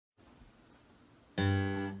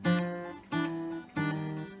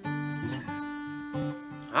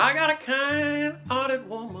I got a kind-hearted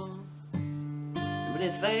woman, do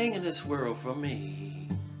anything in this world for me.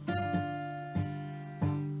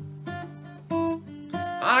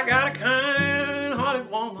 I got a kind-hearted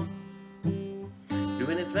woman, do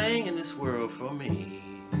anything in this world for me.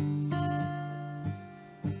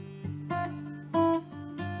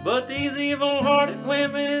 But these evil-hearted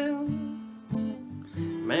women,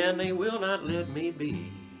 man, they will not let me be.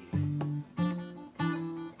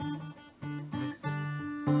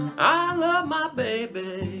 I love my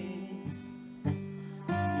baby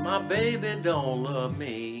don't love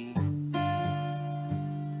me.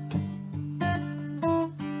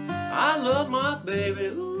 I love my baby,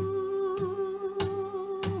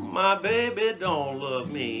 ooh, my baby don't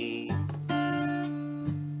love me.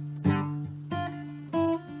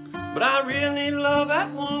 But I really love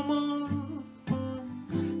that woman,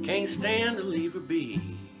 can't stand to leave her be.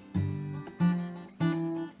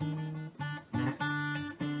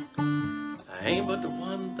 Ain't but the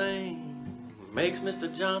one thing makes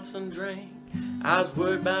Mr. Johnson drink. I was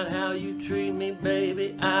worried about how you treat me,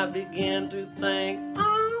 baby. I began to think,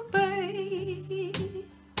 oh, baby,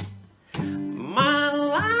 my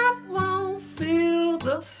life won't feel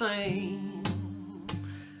the same.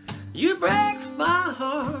 You breaks my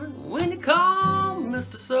heart when you call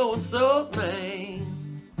Mr. So-and-so's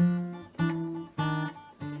name.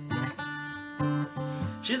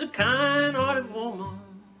 She's a kind-hearted woman,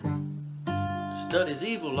 studies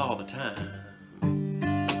evil all the time.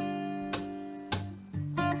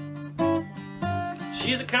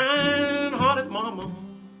 She's a kind-hearted mama,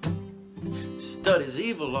 studies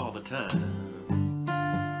evil all the time.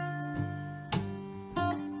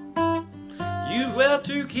 You've well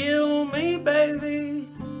to kill me, baby,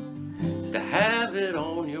 is to have it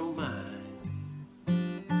on your mind.